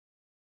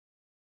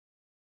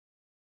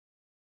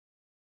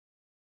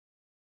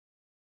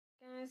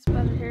Guys,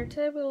 Better here.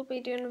 Today we'll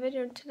be doing a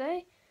video.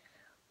 Today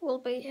we'll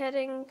be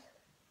heading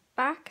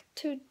back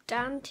to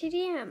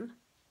DanTDM,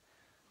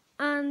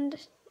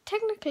 and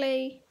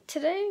technically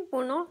today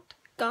we're not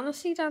gonna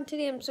see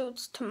DanTDM, so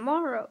it's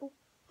tomorrow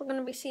we're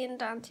gonna be seeing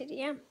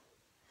DanTDM.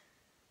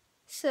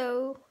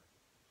 So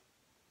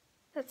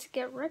let's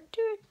get right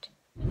to it.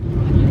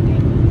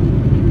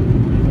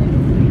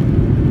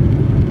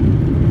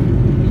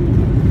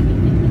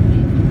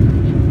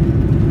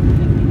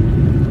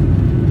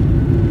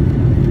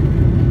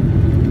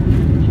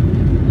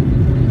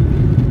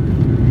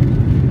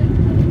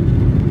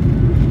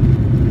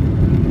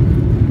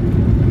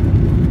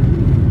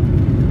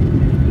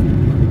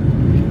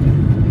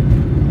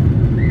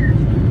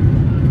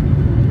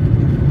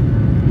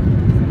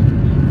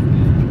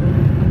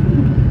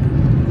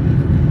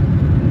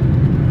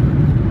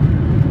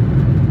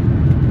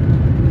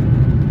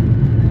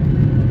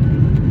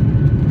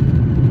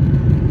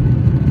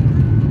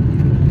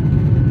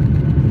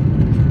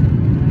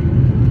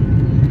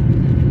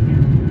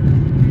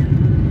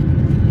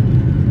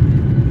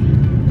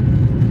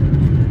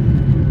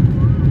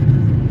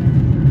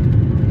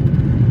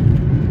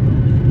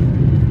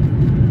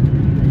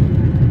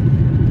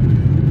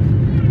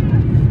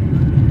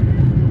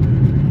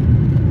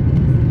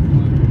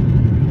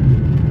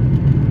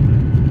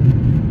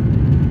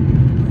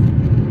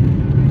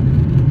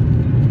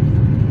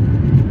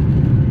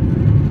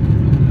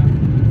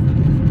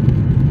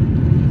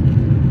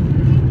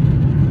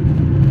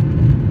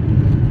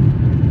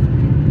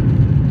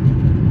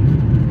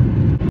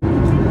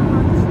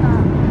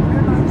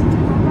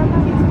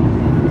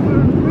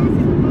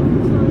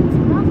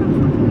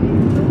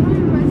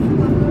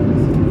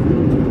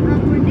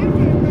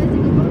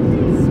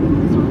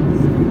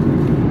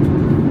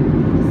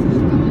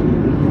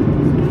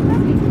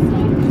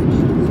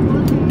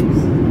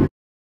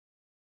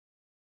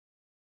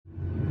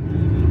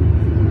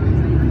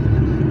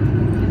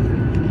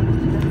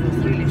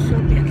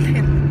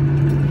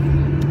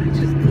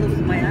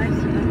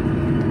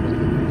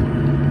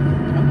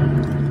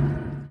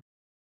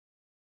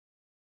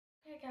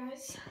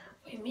 Guys,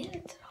 we made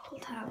it to the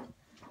hotel,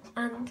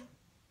 and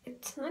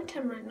it's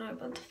nighttime right now,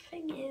 but the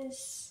thing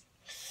is,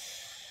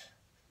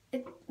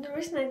 the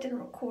reason I didn't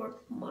record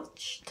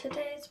much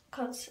today is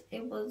because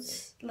it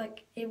was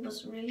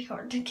really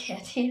hard to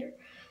get here,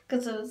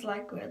 because it was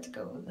like we had to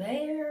go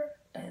there,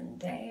 then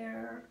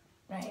there,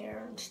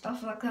 and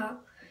stuff like that.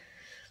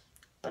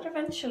 But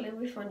eventually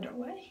we found our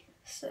way,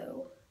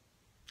 so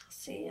I'll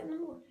see you in the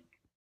morning.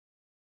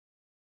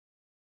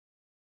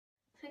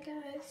 Hi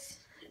guys,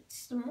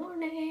 it's the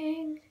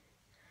morning.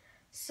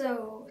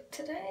 So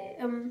today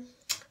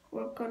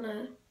we're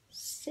gonna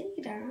see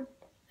that.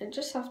 I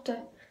just have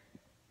to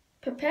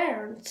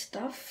prepare and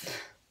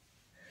stuff.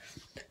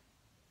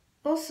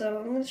 Also,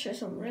 I'm gonna show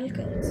some real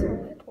good so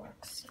it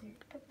works.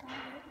 Put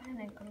that in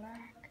and go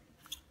back.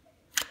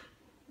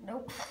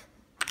 Nope.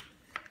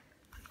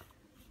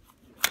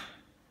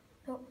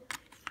 Nope.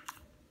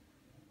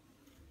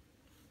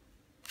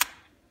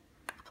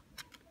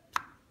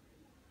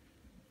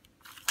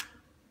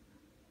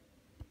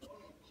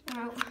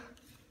 Now,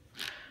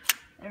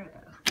 there we go.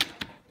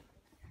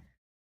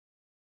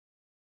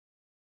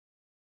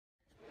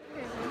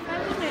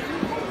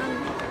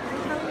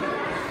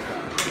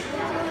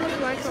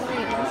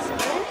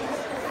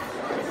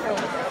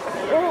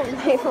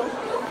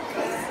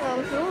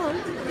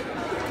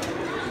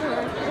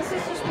 This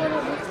is just one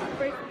of the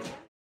break.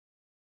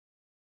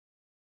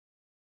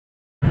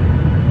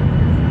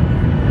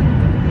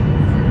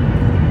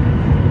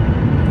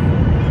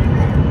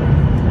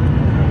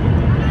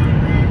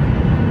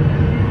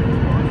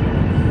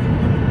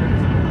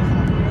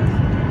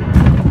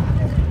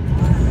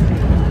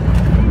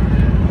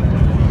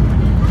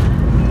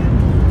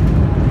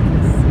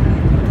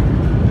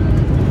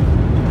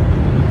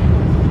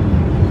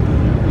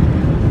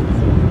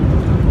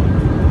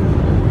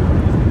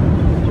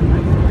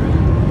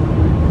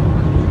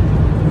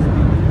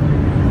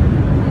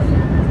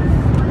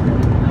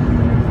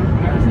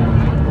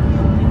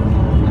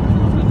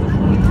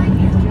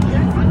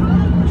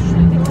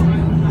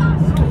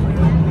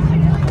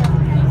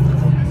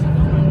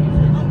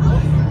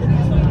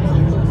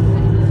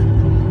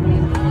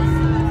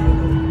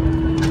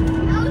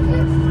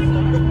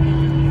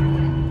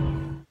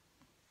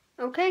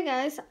 Okay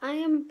guys, I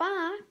am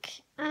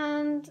back,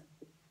 and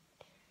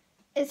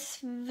it's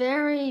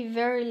very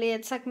late.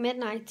 It's like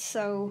midnight,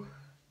 so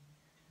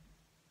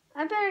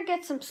I better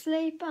get some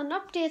sleep. And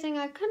updating,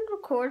 I couldn't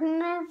record in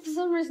there for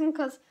some reason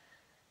because,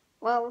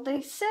 well,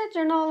 they said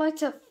you're not allowed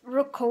to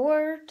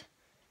record,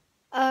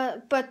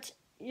 but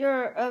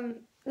you're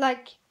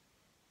like,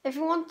 if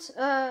you want,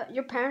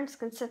 your parents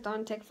can sit down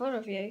and take a photo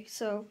of you.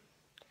 So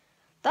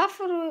that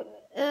photo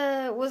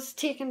was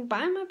taken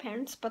by my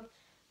parents, but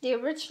the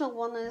original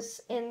one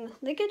is in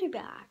the goodie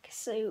bag,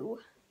 so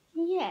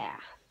yeah.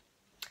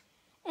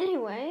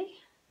 Anyway,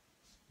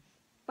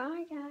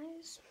 bye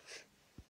guys.